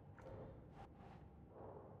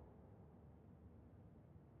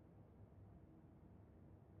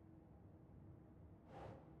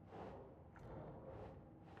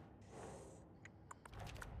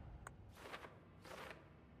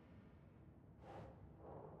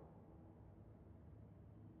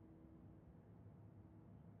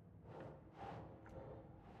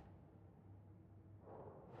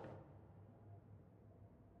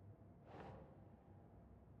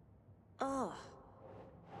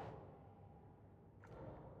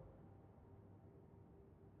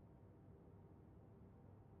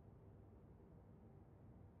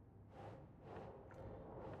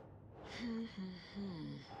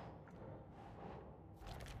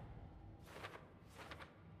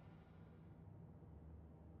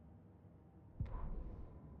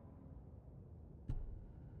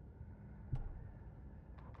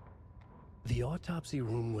 The autopsy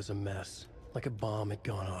room was a mess, like a bomb had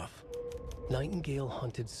gone off. Nightingale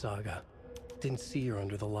hunted Saga. Didn't see her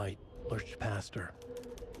under the light, lurched past her.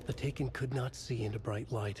 The Taken could not see into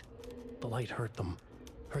bright light. The light hurt them,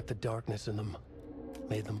 hurt the darkness in them,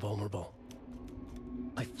 made them vulnerable.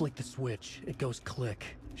 I flick the switch, it goes click.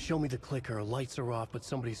 Show me the clicker, lights are off, but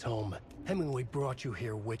somebody's home. Hemingway brought you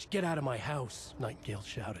here, witch. Get out of my house, Nightingale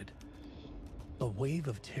shouted. A wave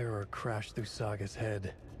of terror crashed through Saga's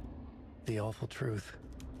head. The awful truth.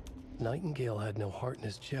 Nightingale had no heart in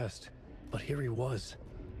his chest, but here he was,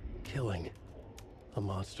 killing a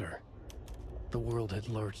monster. The world had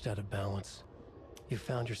lurched out of balance. You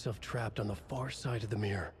found yourself trapped on the far side of the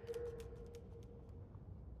mirror.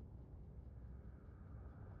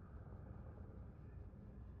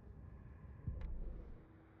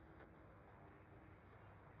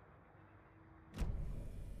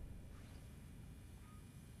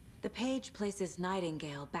 The page places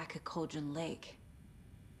Nightingale back at Cauldron Lake.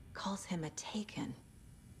 Calls him a Taken.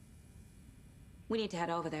 We need to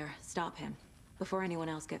head over there, stop him, before anyone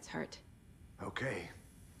else gets hurt. Okay.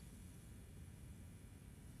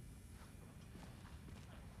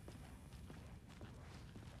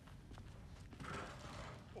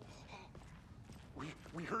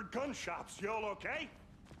 We heard gunshots. Y'all okay?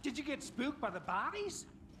 Did you get spooked by the bodies?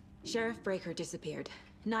 Sheriff Breaker disappeared.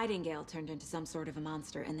 Nightingale turned into some sort of a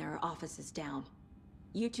monster, and there are offices down.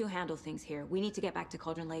 You two handle things here. We need to get back to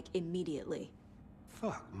Cauldron Lake immediately.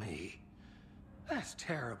 Fuck me. That's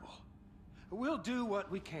terrible. We'll do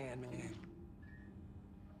what we can, man.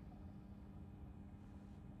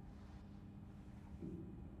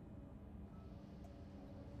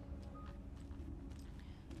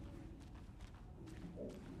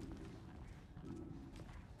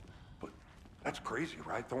 But that's crazy,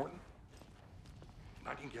 right, Thornton?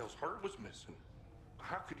 Nightingale's heart was missing.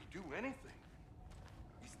 How could he do anything?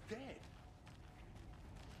 He's dead.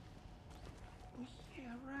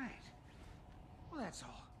 Yeah, right. Well, that's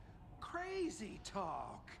all crazy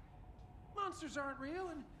talk. Monsters aren't real,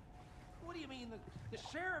 and what do you mean the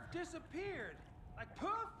sheriff disappeared? Like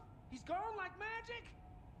poof? He's gone like magic?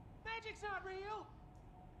 Magic's not real.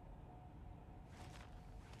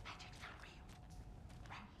 Magic's not real.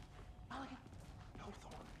 Right? Mulligan? No,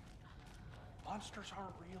 Thornton. Monsters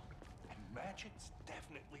aren't real, and magic's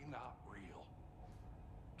definitely not real.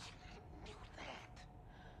 I knew that.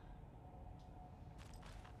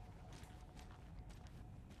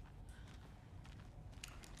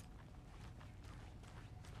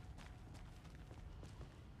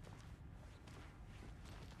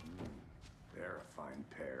 They're a fine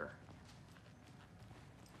pair.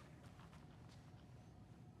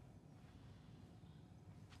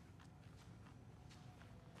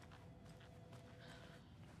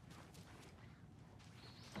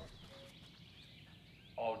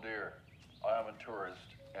 Oh dear, I am a tourist,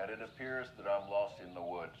 and it appears that I'm lost in the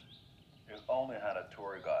woods. You only had a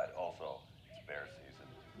tour guide also. It's bear season.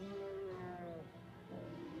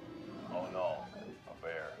 Oh no, a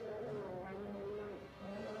bear.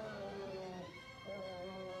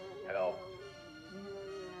 Help.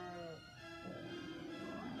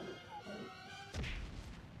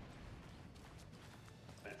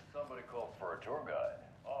 Did somebody call for a tour guide?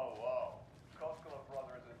 Oh wow. Koskela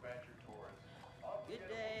Brothers Adventure Tours. Good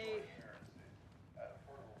day.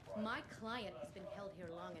 My client has been held here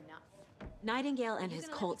long enough. Nightingale and his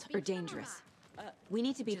gonna let cult me speak are to them or dangerous. not? We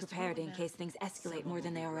need to be Just prepared in hold case that. things escalate Someone more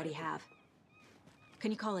than will they be already right have.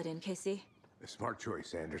 Can you call it in, Casey? A smart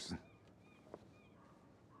choice, Anderson.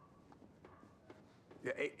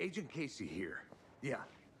 Yeah, Agent Casey here. Yeah.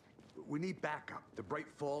 We need backup. The Bright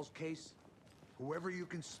Falls case. Whoever you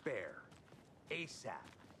can spare. ASAP.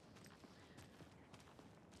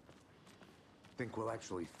 Think we'll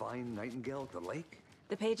actually find Nightingale at the lake?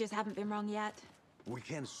 The pages haven't been wrong yet. We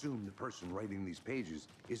can't assume the person writing these pages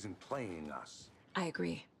isn't playing us. I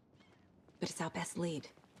agree. But it's our best lead.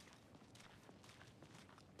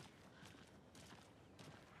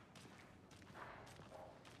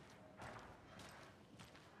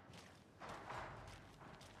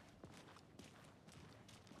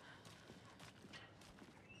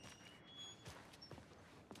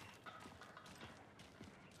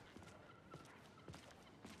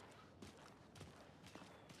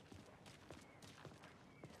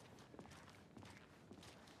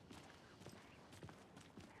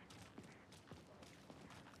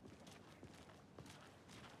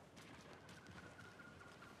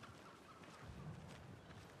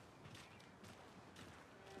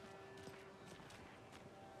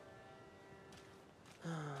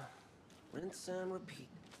 Rinse and repeat.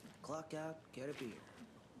 Clock out, get a beer.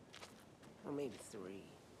 Or maybe 3.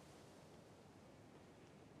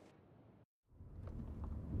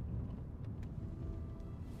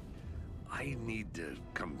 I need to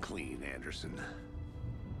come clean, Anderson.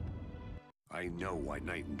 I know why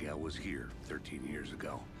Nightingale was here 13 years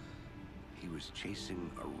ago. He was chasing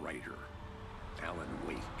a writer, Alan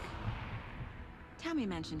Wake. Tammy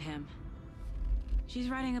mentioned him. She's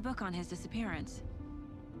writing a book on his disappearance.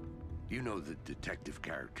 You know the detective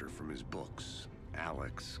character from his books,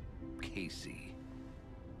 Alex Casey.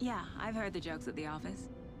 Yeah, I've heard the jokes at the office.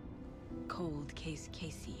 Cold case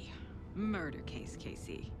Casey. Murder case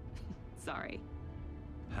Casey. Sorry.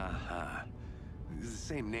 Ha ha. The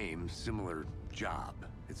same name, similar job.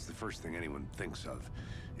 It's the first thing anyone thinks of.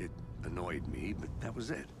 It annoyed me, but that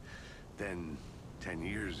was it. Then, 10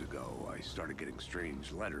 years ago, I started getting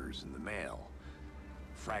strange letters in the mail.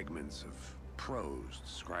 Fragments of prose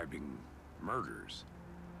describing murders.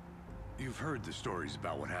 You've heard the stories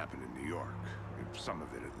about what happened in New York. Some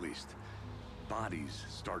of it, at least. Bodies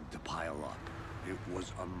started to pile up. It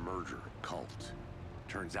was a murder cult.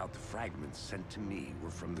 Turns out the fragments sent to me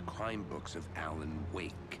were from the crime books of Alan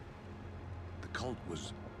Wake. The cult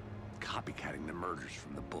was copycatting the murders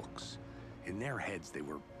from the books. In their heads, they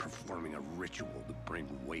were performing a ritual to bring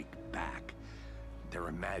Wake back. Their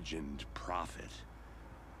imagined prophet.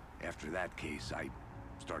 After that case, I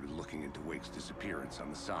started looking into Wake's disappearance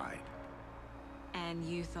on the side. And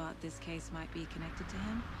you thought this case might be connected to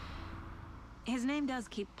him? His name does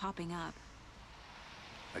keep popping up.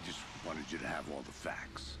 I just wanted you to have all the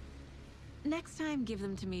facts. Next time, give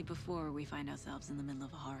them to me before we find ourselves in the middle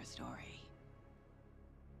of a horror story.